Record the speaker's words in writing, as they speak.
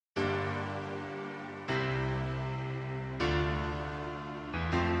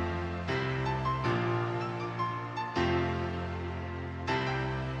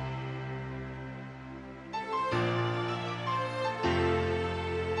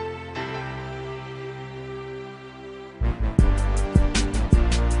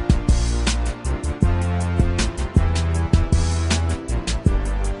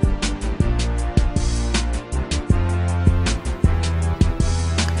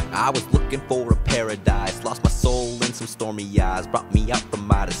I was looking for a paradise, lost my soul in some stormy eyes, brought me out from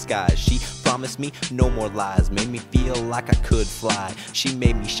my disguise. She promised me no more lies, made me feel like I could fly. She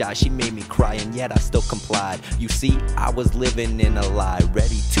made me shy, she made me cry, and yet I still complied. You see, I was living in a lie,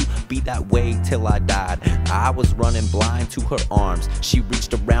 ready to be that way till I died. I was running blind to her arms. She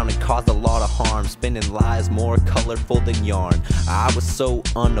reached around and caused a lot of harm, spinning lies more colorful than yarn. I was so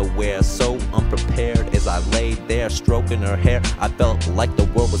unaware, so unprepared. As I laid there stroking her hair, I felt like the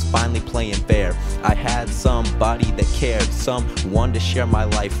world was finally playing fair. I had somebody that cared, someone to share my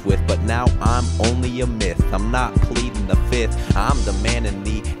life with, but now I'm only a myth. I'm not pleading the fifth, I'm the man in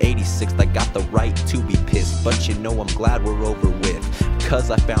the 86th. I got the right to be pissed, but you know I'm glad we're over with, 'cause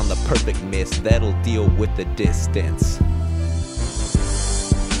I found the perfect miss that'll deal with the distance.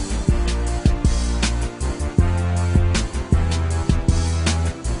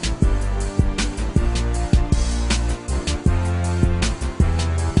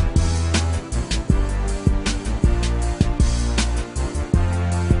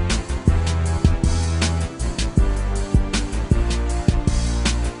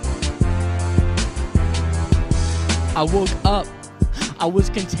 I woke up, I was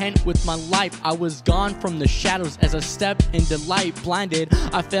content with my life. I was gone from the shadows as I stepped into light. Blinded,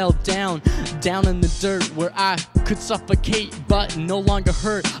 I fell down in the dirt where I could suffocate but no longer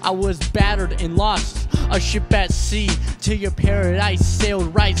hurt. I was battered and lost, a ship at sea, till your paradise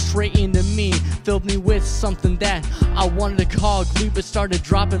sailed right straight into me. Filled me with something that I wanted to call glee, but started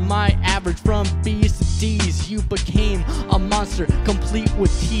dropping my average from B's to D's. You became a monster, complete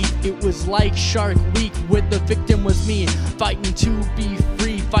with teeth. It was like Shark Week, where the victim was me, fighting to be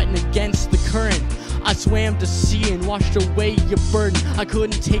free, fighting against the current. I swam to sea and washed away your burden. I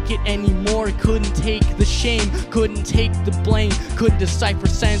couldn't take it anymore, couldn't take the shame, couldn't take the blame, couldn't decipher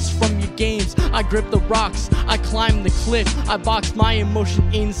sense from your games. I gripped the rocks, I climbed the cliff, I boxed my emotion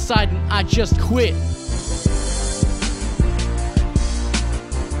inside and I just quit.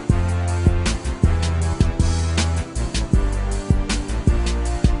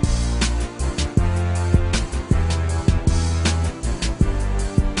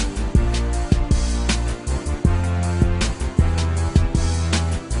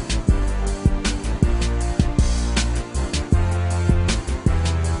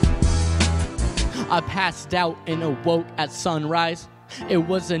 I passed out and awoke at sunrise. It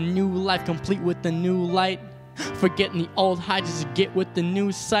was a new life, complete with the new light. Forgetting the old highs just to get with the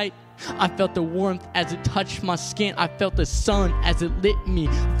new sight. I felt the warmth as it touched my skin. I felt the sun as it lit me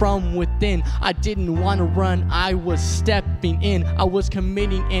from within. I didn't want to run, I was stepping in. I was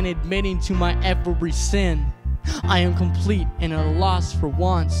committing and admitting to my every sin. I am complete and at a loss for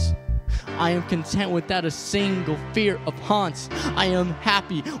once. I am content without a single fear of haunts. I am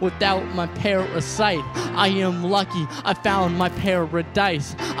happy without my parasite. I am lucky I found my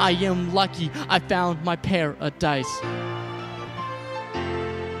paradise. I am lucky I found my paradise.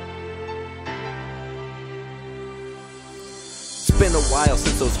 It's been a while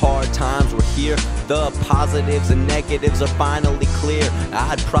since those hard times were here. The positives and negatives are finally clear.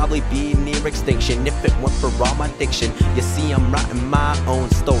 I'd probably be near extinction if it weren't for all my diction. You see, I'm writing my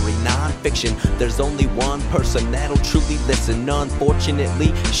own story, non-fiction. There's only one person that'll truly listen.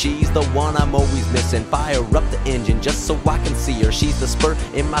 Unfortunately, she's the one I'm always missing. Fire up the engine just so I can see her. She's the spur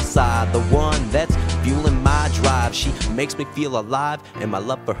in my side, the one that's fueling my drive. She makes me feel alive, and my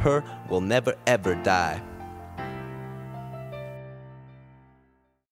love for her will never ever die.